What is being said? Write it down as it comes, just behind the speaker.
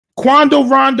Quando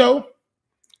Rondo,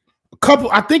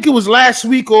 I think it was last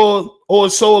week or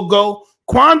so ago,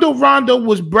 Quando Rondo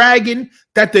was bragging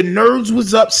that the Nerds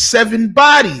was up 7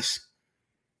 bodies.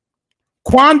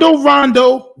 Quando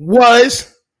Rondo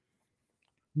was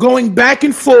going back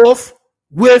and forth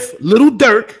with Little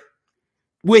Dirk,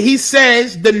 where he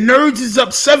says the Nerds is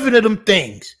up 7 of them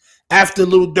things. After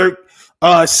Little Dirk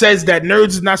says that Nerds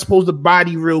is not supposed to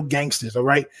body real gangsters, all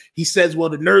right? He says, well,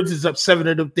 the Nerds is up 7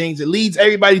 of them things. It leads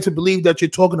everybody to believe that you're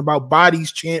talking about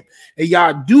bodies, champ, and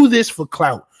y'all do this for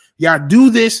clout. Y'all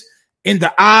do this in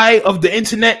the eye of the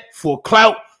internet for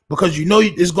clout because you know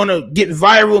it's going to get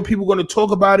viral and people are going to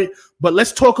talk about it. But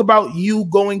let's talk about you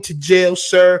going to jail,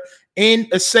 sir, in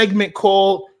a segment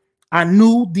called I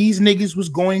Knew These Niggas Was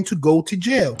Going to Go to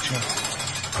Jail.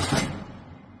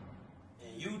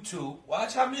 And YouTube,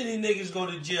 watch how many niggas go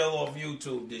to jail off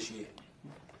YouTube this year.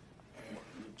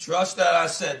 Trust that I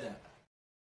said that.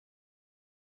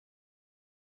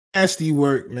 Nasty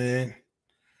work, man.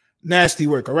 Nasty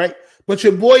work, all right? But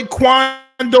your boy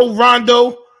Quando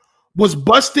Rondo was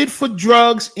busted for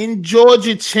drugs in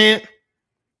Georgia, champ.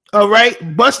 All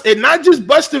right, busted, not just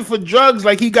busted for drugs,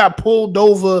 like he got pulled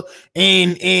over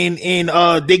and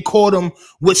they caught him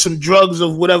with some drugs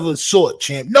of whatever sort,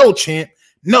 champ. No, champ.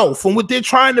 No, from what they're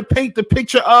trying to paint the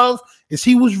picture of is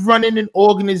he was running an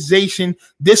organization.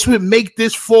 This would make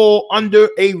this fall under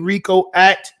a RICO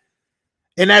act.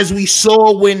 And as we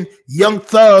saw when Young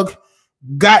Thug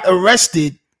got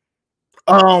arrested,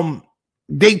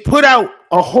 they put out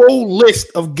a whole list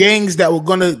of gangs that were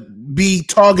going to be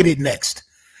targeted next.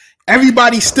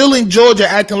 Everybody's still in Georgia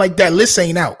acting like that list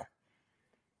ain't out.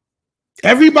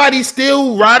 Everybody's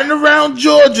still riding around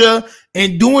Georgia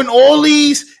and doing all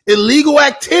these illegal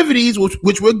activities,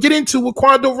 which we'll get into with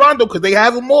Quando Rondo because they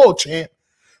have them all, champ.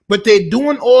 But they're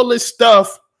doing all this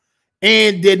stuff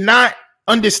and they're not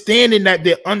understanding that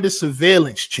they're under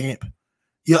surveillance, champ.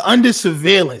 You're under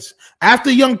surveillance.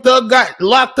 After Young Thug got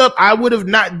locked up, I would have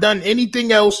not done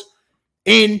anything else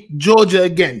in Georgia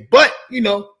again. But, you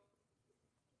know,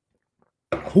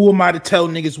 who am I to tell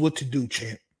niggas what to do,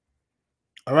 champ?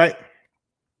 All right.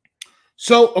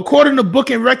 So, according to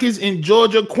booking records in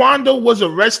Georgia, Quando was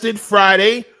arrested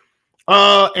Friday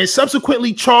and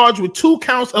subsequently charged with 2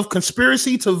 counts of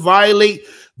conspiracy to violate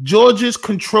Georgia's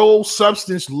controlled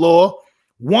substance law,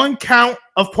 1 count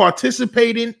of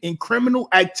participating in criminal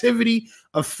activity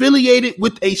affiliated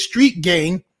with a street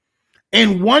gang,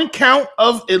 and 1 count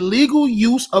of illegal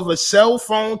use of a cell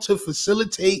phone to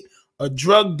facilitate a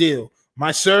drug deal.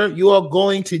 My sir, you are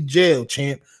going to jail,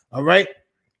 champ. All right?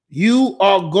 You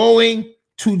are going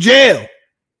to jail.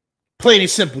 Plain and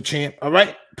simple, champ. All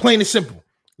right? Plain and simple.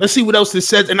 Let's see what else it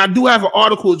says. And I do have an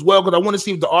article as well because I want to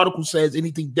see if the article says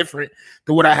anything different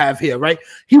than what I have here, right?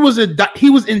 He was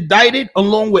indicted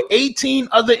along with 18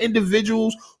 other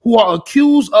individuals who are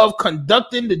accused of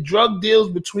conducting the drug deals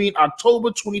between October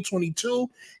 2022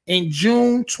 and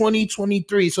June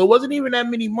 2023. So it wasn't even that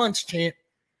many months, champ.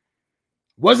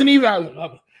 Wasn't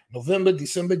even November,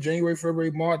 December, January,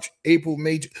 February, March, April,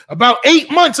 May. About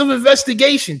 8 months of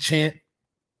investigation, champ.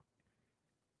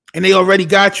 And they already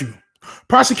got you.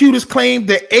 Prosecutors claimed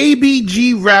the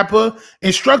ABG rapper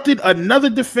instructed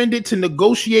another defendant to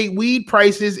negotiate weed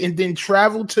prices and then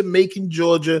travel to Macon,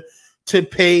 Georgia to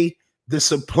pay the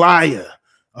supplier.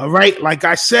 All right. Like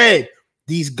I said,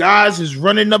 these guys is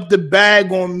running up the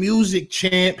bag on music,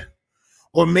 champ.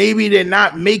 Or maybe they're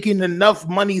not making enough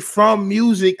money from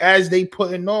music as they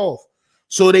putting off.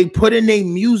 So they putting their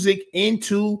music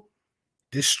into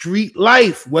the street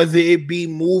life, whether it be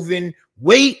moving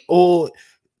weight or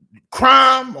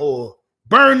crime or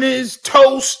burners,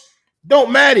 toast,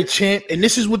 don't matter, champ. And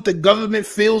this is what the government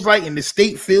feels like and the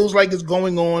state feels like is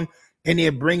going on, and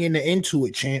they're bringing it into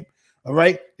it, champ. All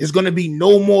right? There's going to be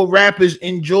no more rappers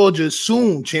in Georgia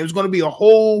soon, champ. There's going to be a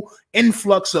whole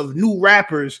influx of new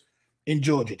rappers in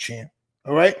Georgia, champ.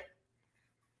 All right?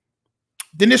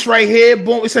 Then this right here,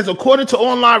 boom, it says, according to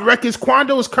online records,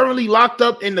 Quando is currently locked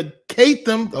up in the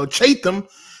Chatham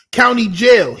County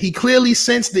Jail. He clearly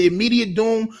sensed the immediate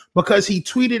doom because he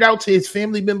tweeted out to his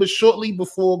family members shortly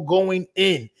before going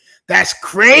in. That's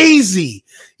crazy.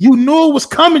 You knew it was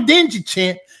coming, didn't you,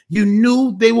 champ? You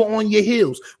knew they were on your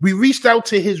heels. We reached out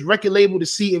to his record label to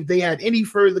see if they had any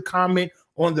further comment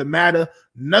on the matter.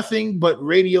 Nothing but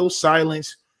radio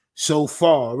silence so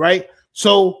far, right?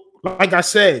 So, like I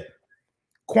said,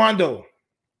 Quando,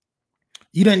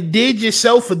 you done did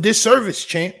yourself a disservice,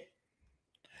 champ.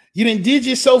 You done did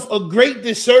yourself a great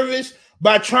disservice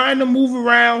by trying to move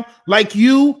around like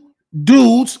you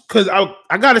dudes, because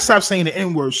I got to stop saying the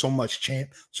N-word so much, champ,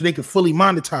 so they can fully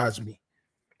monetize me.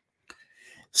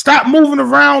 Stop moving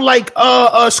around like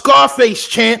Scarface,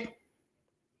 champ.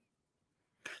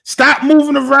 Stop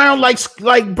moving around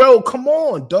like bro. Come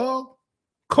on, dog.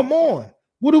 Come on.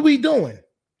 What are we doing?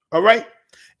 All right.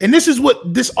 And this is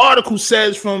what this article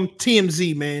says from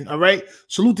TMZ, man. All right.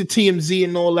 Salute to TMZ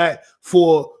and all that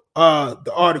for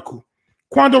the article.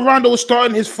 Quando Rondo was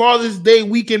starting his Father's Day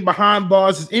weekend behind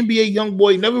bars. His NBA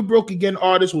YoungBoy Never Broke Again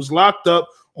artist was locked up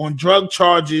on drug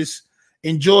charges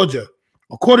in Georgia.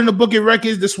 According to booking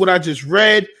records, this is what I just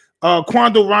read.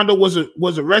 Quando Rondo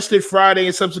was arrested Friday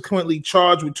and subsequently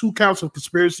charged with 2 counts of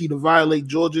conspiracy to violate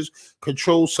Georgia's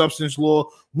controlled substance law,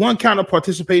 1 count of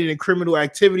participating in criminal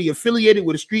activity affiliated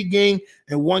with a street gang,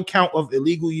 and 1 count of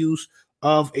illegal use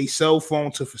of a cell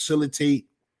phone to facilitate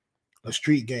a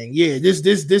street gang. Yeah, this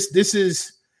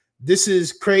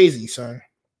is crazy, son.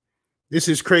 This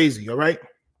is crazy. All right,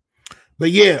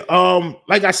 but yeah,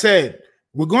 like I said,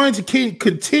 we're going to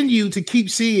continue to keep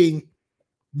seeing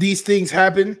these things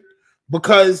happen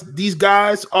because these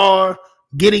guys are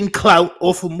getting clout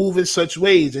off of moving such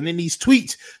ways. And in these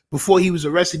tweets before he was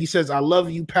arrested, he says, "I love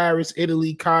you, Paris,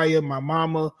 Italy, Kaya, my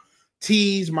mama,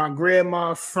 Tease, my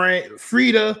grandma,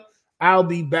 Frida. I'll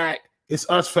be back. It's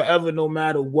us forever, no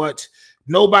matter what.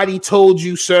 Nobody told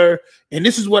you, sir." And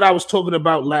this is what I was talking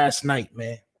about last night,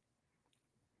 man.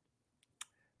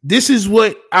 This is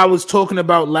what I was talking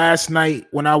about last night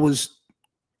when I was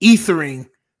ethering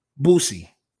Boosie.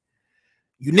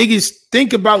 You niggas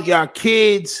think about y'all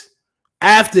kids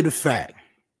after the fact.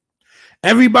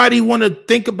 Everybody want to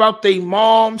think about their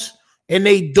moms and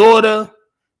their daughter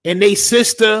and their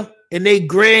sister and their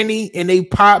granny and their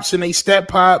pops and their step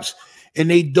pops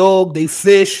and their dog, they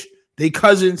fish, they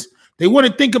cousins. They want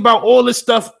to think about all this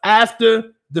stuff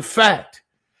after the fact.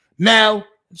 Now,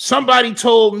 somebody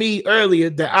told me earlier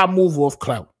that I move off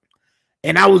clout.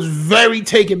 And I was very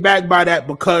taken back by that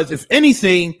because if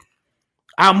anything,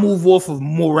 I move off of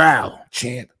morale,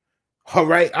 champ. All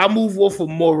right. I move off of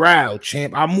morale,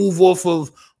 champ. I move off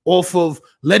of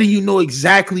letting you know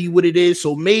exactly what it is.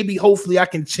 So maybe, hopefully, I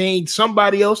can change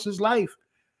somebody else's life.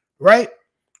 Right.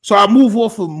 So I move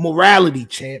off of morality,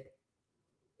 champ.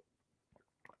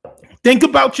 Think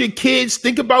about your kids.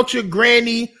 Think about your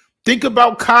granny. Think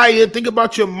about Kaya. Think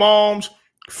about your moms,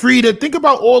 Frida. Think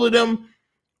about all of them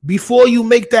before you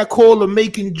make that call of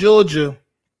Macon, Georgia,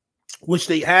 which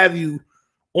they have you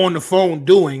on the phone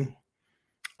doing.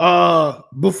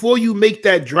 Before you make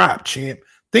that drop, champ.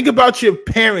 Think about your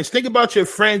parents. Think about your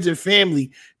friends and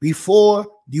family before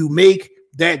you make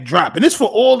that drop. And it's for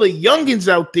all the youngins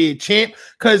out there, champ.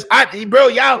 Because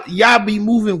y'all be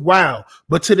moving wild.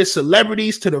 But to the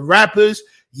celebrities, to the rappers,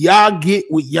 y'all get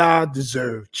what y'all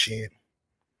deserve, champ.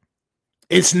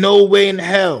 It's no way in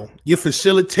hell you're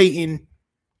facilitating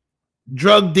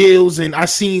drug deals. And I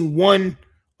seen one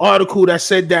article that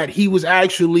said that he was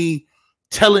actually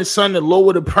telling son to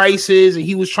lower the prices, and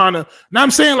he was trying to. Now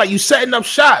I'm saying, like, you setting up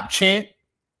shop, champ.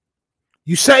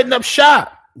 You setting up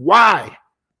shop. Why?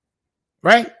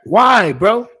 Right? Why,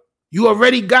 bro? You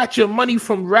already got your money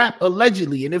from rap,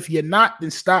 allegedly. And if you're not,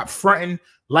 then stop fronting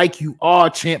like you are,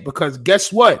 champ. Because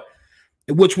guess what?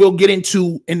 Which we'll get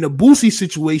into in the Boosie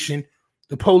situation.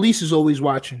 The police is always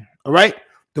watching. All right?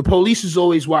 The police is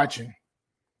always watching.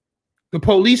 The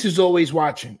police is always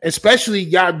watching, especially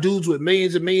y'all dudes with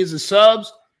millions and millions of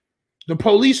subs. The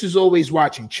police is always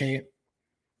watching, champ.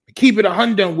 Keep it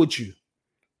 100 with you.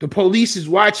 The police is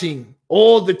watching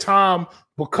all the time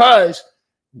because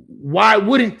why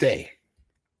wouldn't they?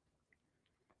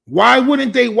 Why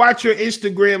wouldn't they watch your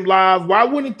Instagram live? Why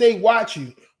wouldn't they watch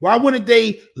you? Why wouldn't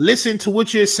they listen to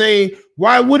what you're saying?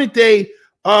 Why wouldn't they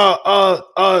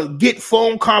get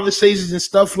phone conversations and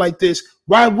stuff like this?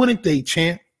 Why wouldn't they,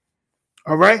 champ?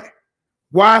 All right.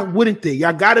 Why wouldn't they?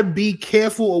 Y'all got to be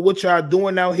careful of what y'all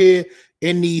doing out here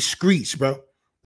in these streets, bro.